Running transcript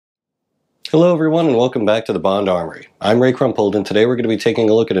Hello everyone and welcome back to the Bond Armory. I'm Ray Crumpold and today we're going to be taking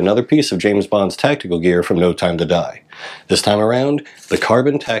a look at another piece of James Bond's tactical gear from No Time to Die. This time around, the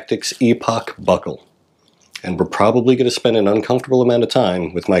Carbon Tactics Epoch Buckle. And we're probably going to spend an uncomfortable amount of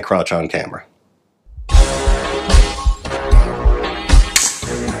time with my crotch on camera.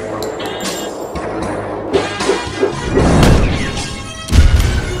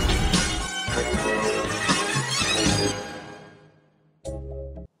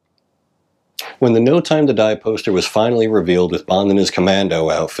 When the No Time to Die poster was finally revealed with Bond in his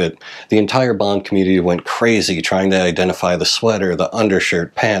Commando outfit, the entire Bond community went crazy trying to identify the sweater, the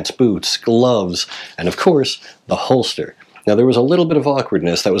undershirt, pants, boots, gloves, and of course, the holster. Now there was a little bit of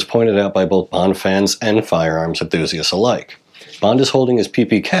awkwardness that was pointed out by both Bond fans and firearms enthusiasts alike. Bond is holding his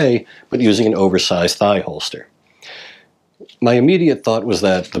PPK, but using an oversized thigh holster. My immediate thought was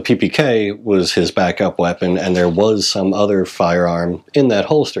that the PPK was his backup weapon and there was some other firearm in that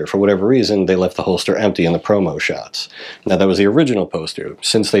holster. For whatever reason, they left the holster empty in the promo shots. Now that was the original poster.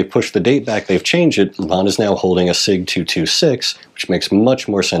 Since they've pushed the date back, they've changed it. Bond is now holding a SIG 226, which makes much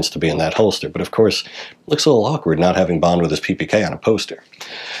more sense to be in that holster. But of course, it looks a little awkward not having Bond with his PPK on a poster.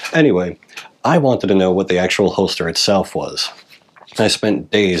 Anyway, I wanted to know what the actual holster itself was. I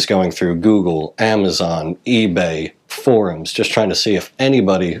spent days going through Google, Amazon, eBay, forums, just trying to see if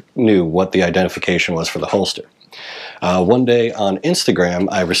anybody knew what the identification was for the holster. One day on Instagram,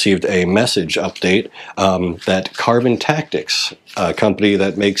 I received a message update that Carbon Tactics, a company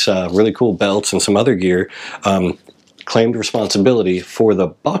that makes really cool belts and some other gear, claimed responsibility for the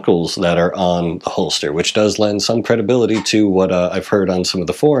buckles that are on the holster, which does lend some credibility to what I've heard on some of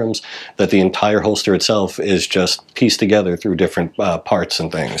the forums, that the entire holster itself is just pieced together through different parts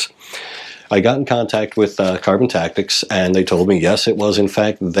and things. I got in contact with Carbon Tactics and they told me yes, it was in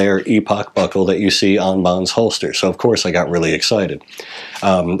fact their Epoch buckle that you see on Bond's holster. So of course I got really excited.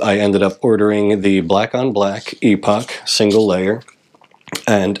 I ended up ordering the black on black Epoch single layer.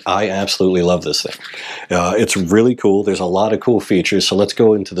 And I absolutely love this thing. It's really cool. There's a lot of cool features, so let's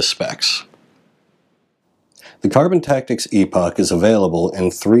go into the specs. The Carbon Tactics Epoch is available in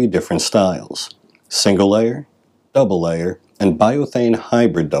 3 different styles: single layer, double layer, and biothane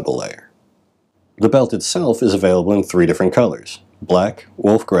hybrid double layer. The belt itself is available in 3 different colors: black,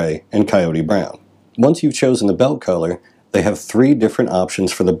 wolf gray, and coyote brown. Once you've chosen the belt color, they have 3 different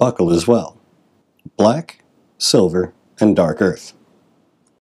options for the buckle as well: black, silver, and dark earth.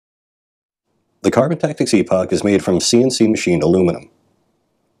 The Carbon Tactics Epoch is made from CNC machined aluminum.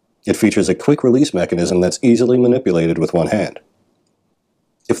 It features a quick release mechanism that's easily manipulated with one hand.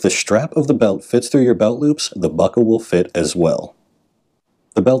 If the strap of the belt fits through your belt loops, the buckle will fit as well.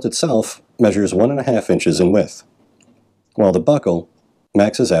 The belt itself measures 1.5 inches in width, while the buckle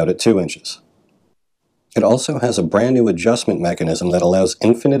maxes out at 2 inches. It also has a brand new adjustment mechanism that allows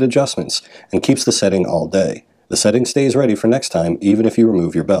infinite adjustments and keeps the setting all day. The setting stays ready for next time even if you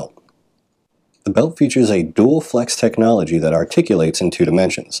remove your belt. The belt features a dual flex technology that articulates in 2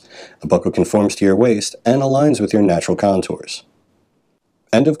 dimensions. The buckle conforms to your waist and aligns with your natural contours.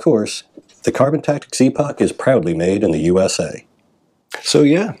 And of course, the Carbon Tactics Epoch is proudly made in the USA. So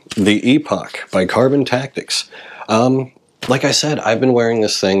yeah, the Epoch by Carbon Tactics. Like I said, I've been wearing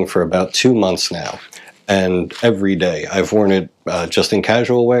this thing for about 2 months now. And every day. I've worn it just in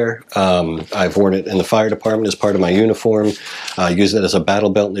casual wear. I've worn it in the fire department as part of my uniform. I use it as a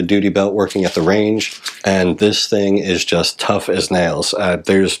battle belt and a duty belt working at the range. And this thing is just tough as nails.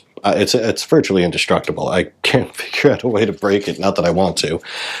 It's virtually indestructible. I can't figure out a way to break it, not that I want to.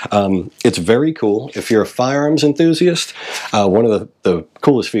 It's very cool. If you're a firearms enthusiast, one of the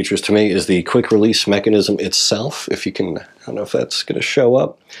coolest features to me is the quick release mechanism itself. If you can, I don't know if that's going to show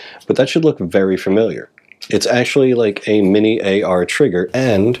up, but that should look very familiar. It's actually like a mini AR trigger,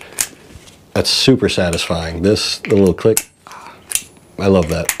 and that's super satisfying. The little click, I love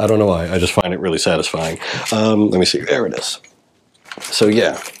that. I don't know why, I just find it really satisfying. Let me see, there it is. So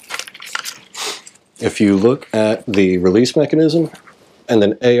yeah, if you look at the release mechanism and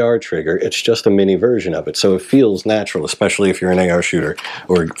then AR trigger, it's just a mini version of it, so it feels natural, especially if you're an AR shooter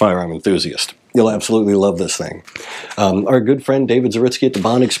or firearm enthusiast. You'll absolutely love this thing. Our good friend David Zaritsky at the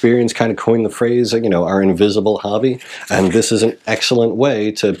Bond Experience kind of coined the phrase, you know, our invisible hobby, and this is an excellent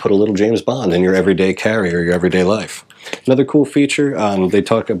way to put a little James Bond in your everyday carry or your everyday life. Another cool feature, they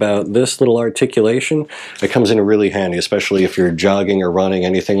talk about this little articulation. It comes in really handy, especially if you're jogging or running,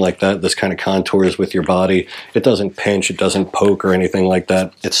 anything like that. This kind of contours with your body. It doesn't pinch, it doesn't poke or anything like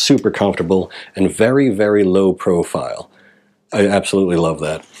that. It's super comfortable and very, very low profile. I absolutely love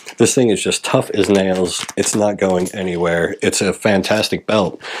that. This thing is just tough as nails. It's not going anywhere. It's a fantastic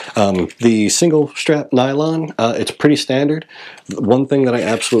belt. The single strap nylon, it's pretty standard. One thing that I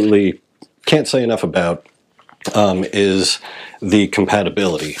absolutely can't say enough about is the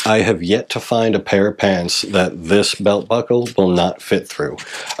compatibility. I have yet to find a pair of pants that this belt buckle will not fit through.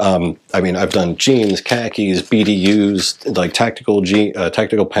 I mean, I've done jeans, khakis, BDUs, like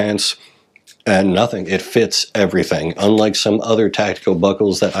tactical pants, and nothing. It fits everything. Unlike some other tactical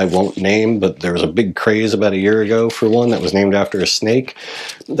buckles that I won't name, but there was a big craze about a year ago for one that was named after a snake.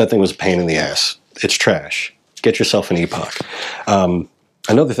 That thing was a pain in the ass. It's trash. Get yourself an Epoch.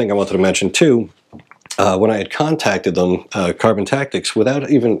 Another thing I wanted to mention too, when I had contacted them, Carbon Tactics, without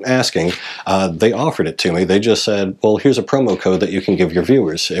even asking, they offered it to me. They just said, "Well, here's a promo code that you can give your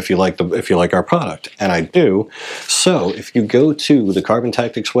viewers if you like our product," and I do. So if you go to the Carbon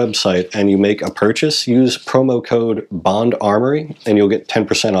Tactics website and you make a purchase, use promo code Bond Armory, and you'll get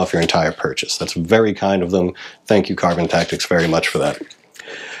 10% off your entire purchase. That's very kind of them. Thank you, Carbon Tactics, very much for that.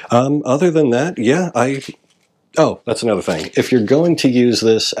 Other than that, yeah, Oh, that's another thing. If you're going to use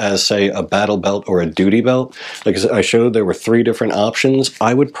this as, say, a battle belt or a duty belt, like I showed, there were 3 different options.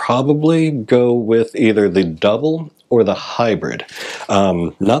 I would probably go with either the double or the hybrid.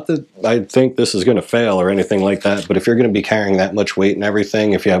 Not that I think this is going to fail or anything like that, but if you're going to be carrying that much weight and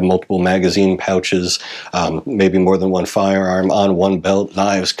everything, if you have multiple magazine pouches, maybe more than one firearm on one belt,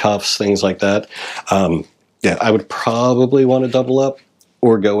 knives, cuffs, things like that, yeah, I would probably want to double up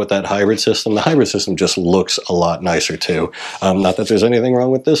or go with that hybrid system. The hybrid system just looks a lot nicer too. Not that there's anything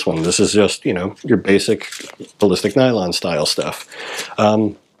wrong with this one. This is just, you know, your basic ballistic nylon style stuff.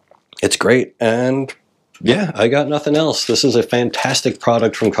 It's great, and yeah, I got nothing else. This is a fantastic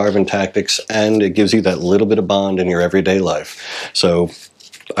product from Carbon Tactics, and it gives you that little bit of Bond in your everyday life. So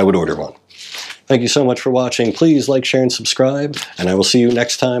I would order one. Thank you so much for watching. Please like, share, and subscribe, and I will see you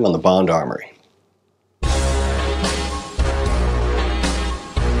next time on the Bond Armory.